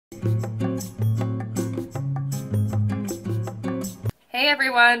Hey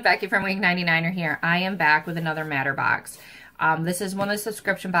everyone, Becky from Week 99er here. I am back with another Matter box. This is one of the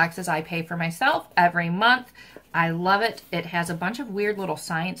subscription boxes I pay for myself every month. I love it. It has a bunch of weird little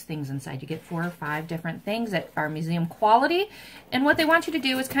science things inside. You get 4 or 5 different things that are museum quality. And what they want you to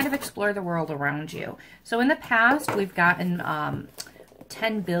do is kind of explore the world around you. So in the past, we've gotten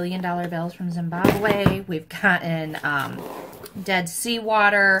 $10 billion bills from Zimbabwe. We've gotten dead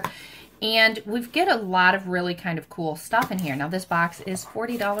seawater. And we get a lot of really kind of cool stuff in here. Now this box is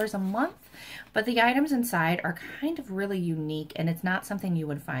 $40 a month, but the items inside are kind of really unique and it's not something you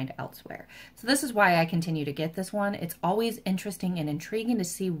would find elsewhere. So this is why I continue to get this one. It's always interesting and intriguing to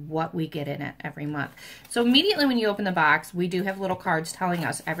see what we get in it every month. So immediately when you open the box, we do have little cards telling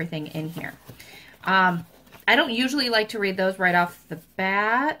us everything in here. I don't usually like to read those right off the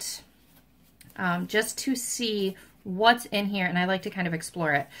bat, just to see what's in here, and I like to kind of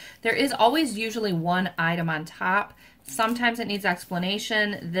explore it. There is always usually one item on top. Sometimes it needs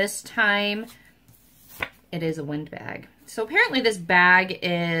explanation. This time it is a Windbag. So apparently this bag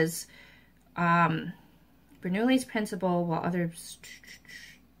is Bernoulli's principle, while others...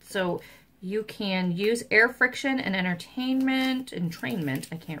 So you can use air friction and entrainment.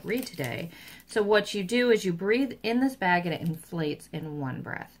 I can't read today. So what you do is you breathe in this bag and it inflates in one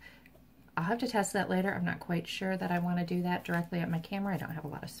breath. I'll have to test that later. I'm not quite sure that I want to do that directly at my camera. I don't have a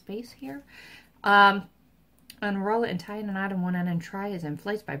lot of space here. Unroll it and tie in a knot in one end and try as it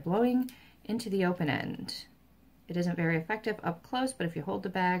inflates by blowing into the open end. It isn't very effective up close, but if you hold the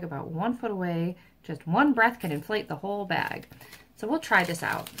bag about 1 foot away, just one breath can inflate the whole bag. So we'll try this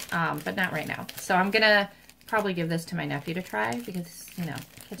out, but not right now. So I'm going to probably give this to my nephew to try because, you know,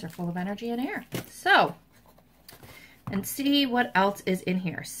 kids are full of energy and air. So, and see what else is in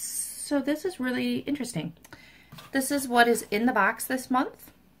here. So this is really interesting. This is what is in the box this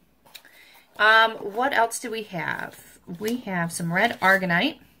month. What else do we have? We have some red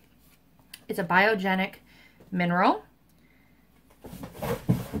Argonite. It's a biogenic mineral.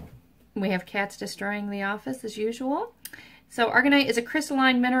 We have cats destroying the office as usual. So Argonite is a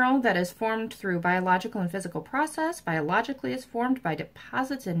crystalline mineral that is formed through biological and physical process. Biologically, it's formed by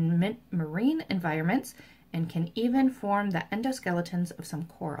deposits in marine environments and can even form the endoskeletons of some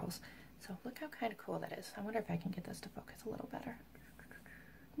corals. So look how kind of cool that is. I wonder if I can get this to focus a little better.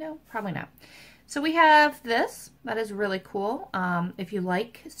 No, probably not. So we have this. That is really cool. If you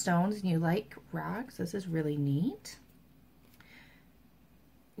like stones and you like rocks, this is really neat.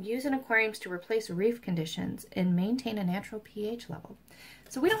 Use in aquariums to replace reef conditions and maintain a natural pH level.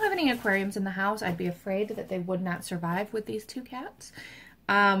 So we don't have any aquariums in the house. I'd be afraid that they would not survive with these 2 cats.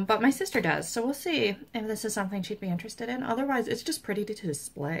 But my sister does. So we'll see if this is something she'd be interested in. Otherwise, it's just pretty to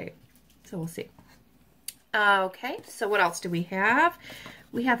display. So we'll see. Okay, so what else do we have?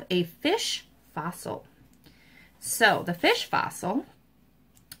 We have a fish fossil. So the fish fossil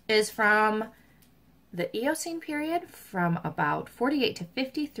is from the Eocene period, from about 48 to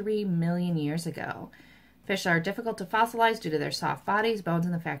 53 million years ago. Fish are difficult to fossilize due to their soft bodies, bones,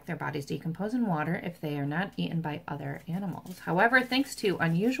 and the fact their bodies decompose in water if they are not eaten by other animals. However, thanks to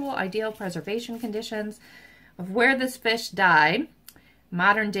unusual ideal preservation conditions of where this fish died,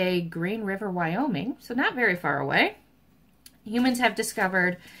 modern-day Green River, Wyoming, so not very far away, humans have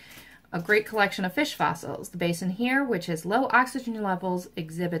discovered a great collection of fish fossils. The basin here, which has low oxygen levels,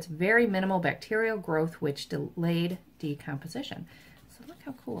 exhibits very minimal bacterial growth, which delayed decomposition. So look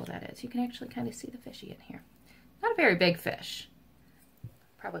how cool that is. You can actually kind of see the fishy in here. Not a very big fish.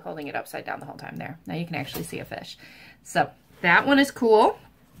 Probably holding it upside down the whole time there. Now you can actually see a fish. So that one is cool.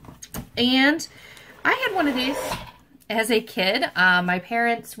 And I had one of these as a kid. My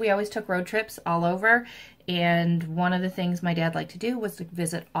parents, we always took road trips all over, and one of the things my dad liked to do was to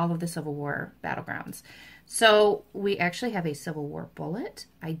visit all of the Civil War battlegrounds. So we actually have a Civil War bullet.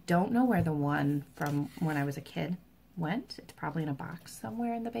 I don't know where the one from when I was a kid went. It's probably in a box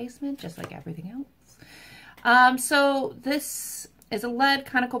somewhere in the basement, just like everything else. So this is a lead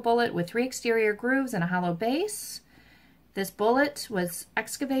conical bullet with 3 exterior grooves and a hollow base. This bullet was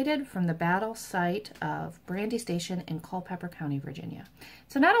excavated from the battle site of Brandy Station in Culpeper County, Virginia.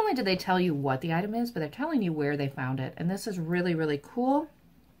 So not only do they tell you what the item is, but they're telling you where they found it. And this is really, really cool.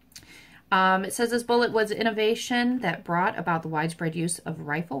 It says this bullet was an innovation that brought about the widespread use of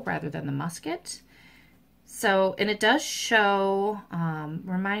rifle rather than the musket. So, and it does show,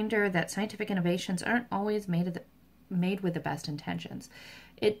 reminder that scientific innovations aren't always made with the best intentions.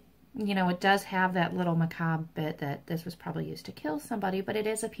 You know, it does have that little macabre bit that this was probably used to kill somebody, but it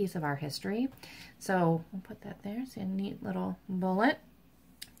is a piece of our history. So we'll put that there. It's a neat little bullet.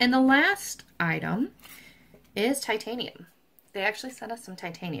 And the last item is titanium. They actually sent us some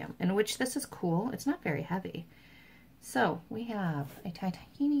titanium, in which this is cool. It's not very heavy. So we have a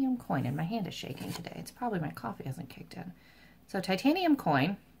titanium coin, and my hand is shaking today. It's probably my coffee hasn't kicked in. So titanium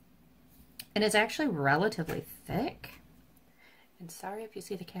coin, and it's actually relatively thick. And sorry if you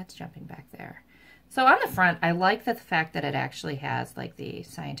see the cats jumping back there. So on the front, I like the fact that it actually has like the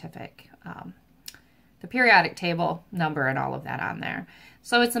scientific, the periodic table number and all of that on there.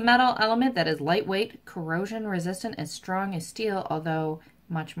 So it's a metal element that is lightweight, corrosion resistant, and strong as steel, although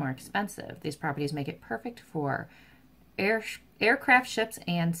much more expensive. These properties make it perfect for aircraft, ships,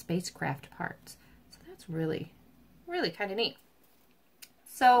 and spacecraft parts. So that's really, really kind of neat.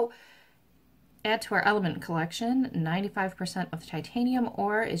 So add to our element collection, 95% of the titanium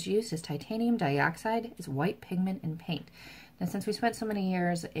ore is used as titanium dioxide as white pigment in paint. And since we spent so many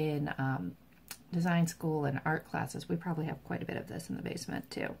years in design school and art classes, we probably have quite a bit of this in the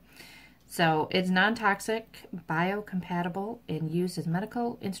basement too. So it's non-toxic, biocompatible, and used as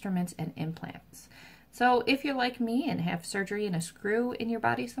medical instruments and implants. So if you're like me and have surgery and a screw in your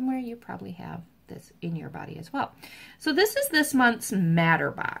body somewhere, you probably have this in your body as well. So this is this month's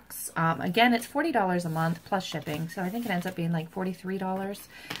Matter box. Again, it's $40 a month plus shipping, so I think it ends up being like $43.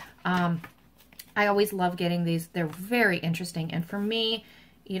 I always love getting these. They're very interesting, and for me,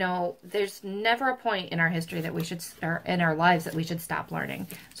 you know, there's never a point in our history that we should, or in our lives, that we should stop learning.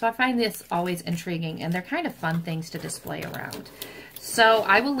 So I find this always intriguing, and they're kind of fun things to display around. So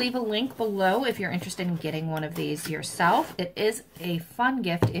I will leave a link below if you're interested in getting one of these yourself. It is a fun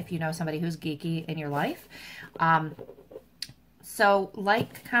gift if you know somebody who's geeky in your life. So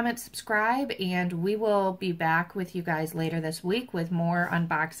like, comment, subscribe, and we will be back with you guys later this week with more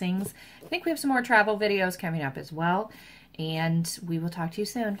unboxings. I think we have some more travel videos coming up as well, and we will talk to you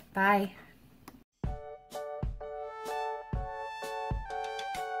soon. Bye.